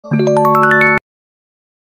Good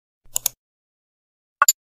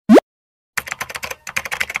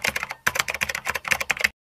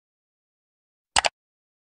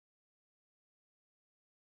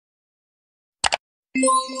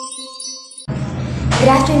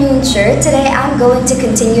afternoon, sir. Today I'm going to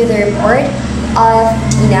continue the report of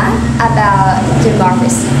Tina about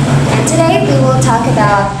democracy. And today we will talk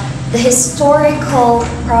about the historical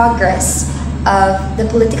progress of the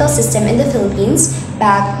political system in the Philippines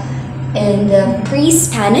back in the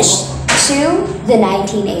pre-Spanish to the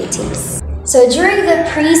 1980s. So during the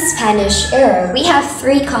pre-Spanish era, we have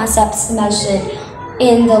three concepts mentioned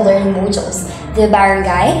in the learning modules: the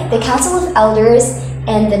barangay, the council of elders,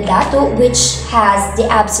 and the dato, which has the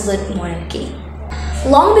absolute monarchy.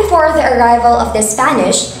 Long before the arrival of the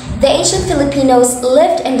Spanish, the ancient Filipinos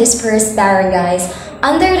lived in dispersed barangays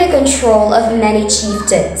under the control of many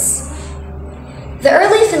chieftains. The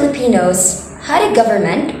early Filipinos had a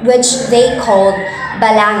government which they called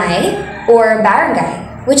balangay or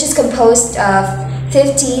barangay, which is composed of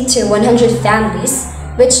 50 to 100 families,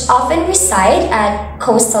 which often reside at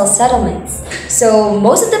coastal settlements. So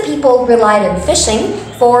most of the people relied on fishing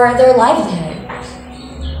for their livelihood.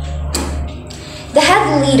 The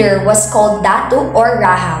head leader was called Dato or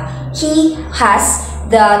Raha. He has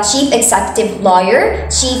the chief executive lawyer,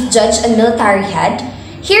 chief judge, and military head.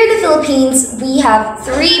 Here in the Philippines, we have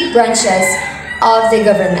three branches of the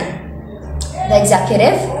government: the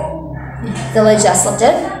executive, the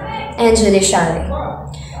legislative, and judiciary.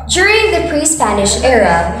 During the pre-Spanish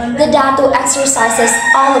era, the dato exercises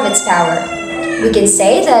all of its power. We can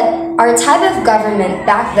say that our type of government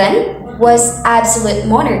back then was absolute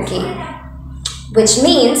monarchy, which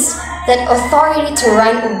means that authority to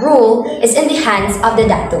run or rule is in the hands of the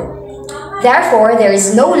dato. Therefore, there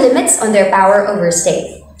is no limits on their power over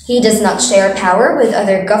state. He does not share power with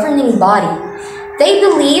other governing body. They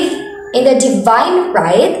believe in the divine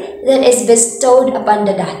right that is bestowed upon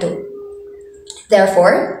the dato.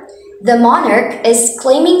 Therefore, the monarch is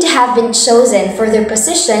claiming to have been chosen for their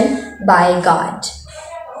position by God.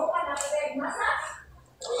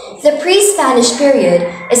 The pre-Spanish period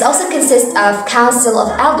is also consists of council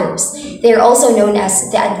of elders. They are also known as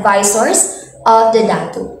the advisors of the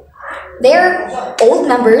dato. They are old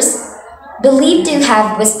members believed to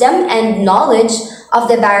have wisdom and knowledge of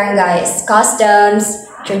the barangay's customs,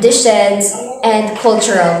 traditions, and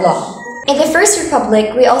cultural law. In the First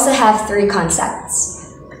Republic, we also have three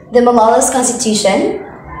concepts: the Malolos Constitution,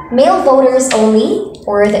 male voters only,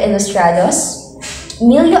 or the Ilustrados,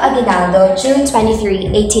 Emilio Aguinaldo, June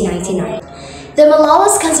 23, 1899. The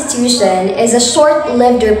Malolos Constitution is a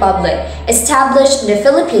short-lived republic established in the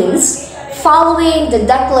Philippines following the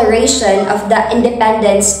declaration of the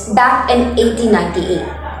independence back in 1898.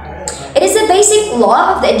 It is the basic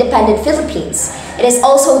law of the independent Philippines. It is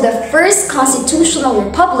also the first constitutional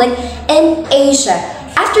republic in Asia.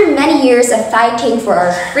 After many years of fighting for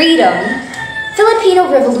our freedom, Filipino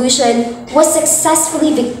Revolution was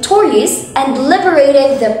successfully victorious and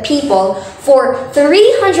liberated the people for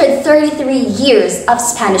 333 years of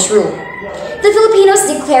Spanish rule. The Filipinos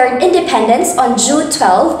declared independence on June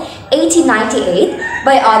 12, 1898.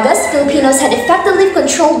 By August, Filipinos had effectively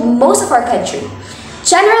controlled most of our country.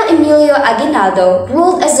 General Emilio Aguinaldo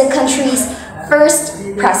ruled as the country's first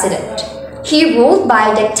president. He ruled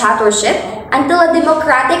by dictatorship until a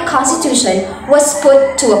democratic constitution was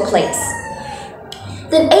put to a place.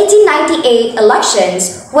 The 1898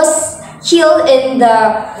 elections was held in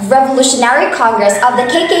the Revolutionary Congress of the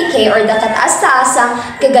KKK, or the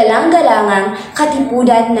Kataas-Taasang Kagalang-Galangang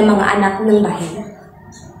Katipunan ng mga Anak ng Bayan.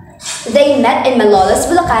 They met in Malolos,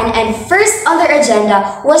 Bulacan, and first on their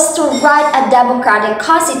agenda was to write a democratic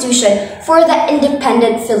constitution for the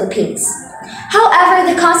independent Philippines. However,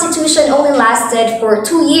 the constitution only lasted for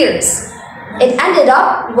 2 years. It ended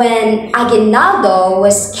up when Aguinaldo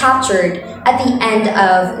was captured at the end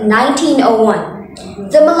of 1901.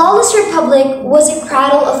 The Malolos Republic was a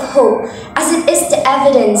cradle of hope, as it is the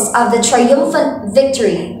evidence of the triumphant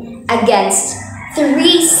victory against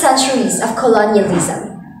 3 centuries of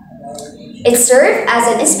colonialism. It served as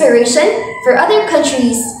an inspiration for other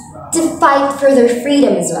countries to fight for their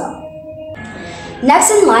freedom as well.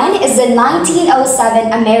 Next in line is the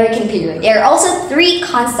 1907 American period. There are also three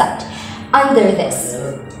concepts under this: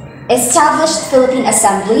 established Philippine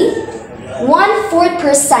Assembly,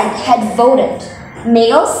 1/4% had voted.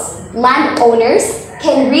 Males, landowners,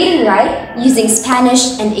 can read and write using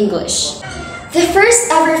Spanish and English. The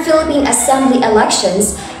first ever Philippine Assembly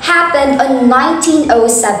elections happened in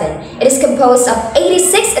 1907. It is composed of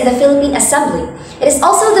 86 in the Philippine Assembly. It is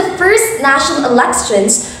also the first national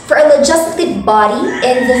elections for a legislative body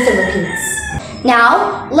in the Philippines.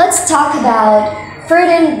 Now, let's talk about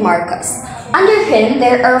Ferdinand Marcos. Under him,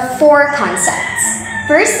 there are four concepts.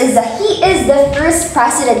 First is that he is the first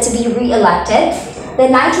president to be re-elected, the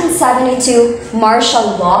 1972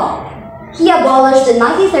 martial law. He abolished the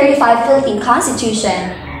 1935 Philippine Constitution,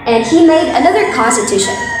 and he made another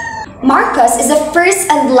constitution. Marcos is the first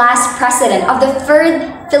and last president of the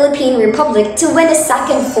Third Philippine Republic to win a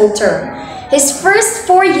second full term. His first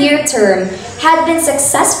four-year term had been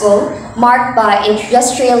successful, marked by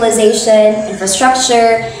industrialization,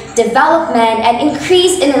 infrastructure, development, and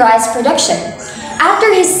increase in rice production.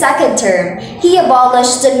 After his second term, he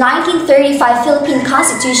abolished the 1935 Philippine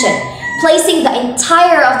Constitution, placing the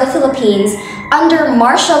entire of the Philippines under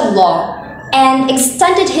martial law, and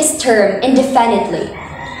extended his term indefinitely.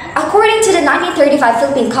 According to the 1935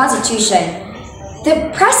 Philippine Constitution,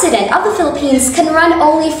 the President of the Philippines can run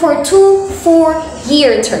only for 2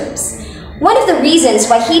 4-year terms. One of the reasons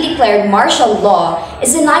why he declared martial law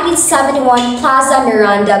is the 1971 Plaza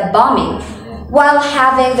Miranda bombing, while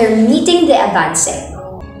having their meeting de avance.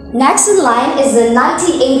 Next in line is the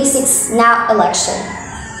 1986 snap election.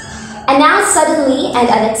 Announced suddenly and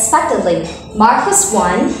unexpectedly, Marcos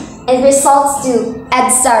won and results to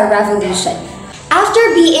EDSA revolution.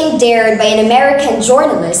 After being dared by an American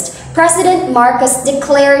journalist, President Marcos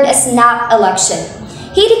declared a snap election.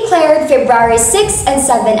 He declared February 6 and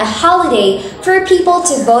 7 a holiday for people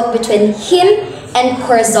to vote between him and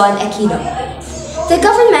Corazon Aquino. The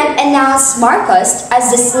government announced Marcos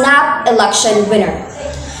as the snap election winner.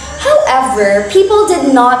 However, people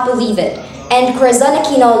did not believe it, and Corazon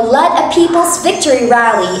Aquino led a People's Victory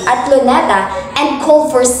rally at Luneta and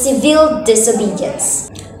called for civil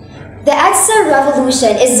disobedience. The EDSA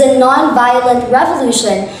revolution is the non-violent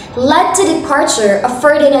revolution led to the departure of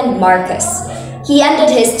Ferdinand Marcos. He ended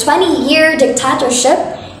his 20-year dictatorship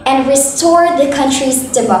and restored the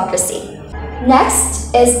country's democracy.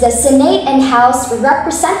 Next is the Senate and House of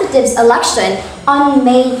Representatives election on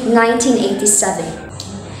May 1987.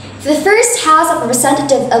 The first House of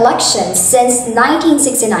Representatives election since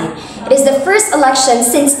 1969. It is the first election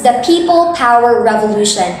since the People Power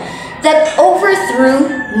Revolution that overthrew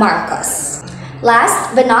Marcos.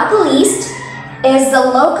 Last but not the least is the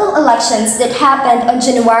local elections that happened on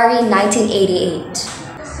January 1988.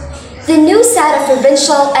 The new set of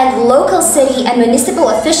provincial and local city and municipal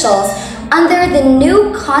officials under the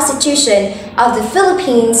new Constitution of the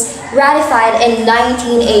Philippines ratified in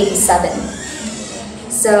 1987.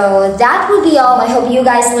 So that will be all. I hope you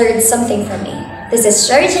guys learned something from me. This is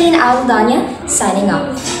Sherjane Aldana signing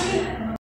off.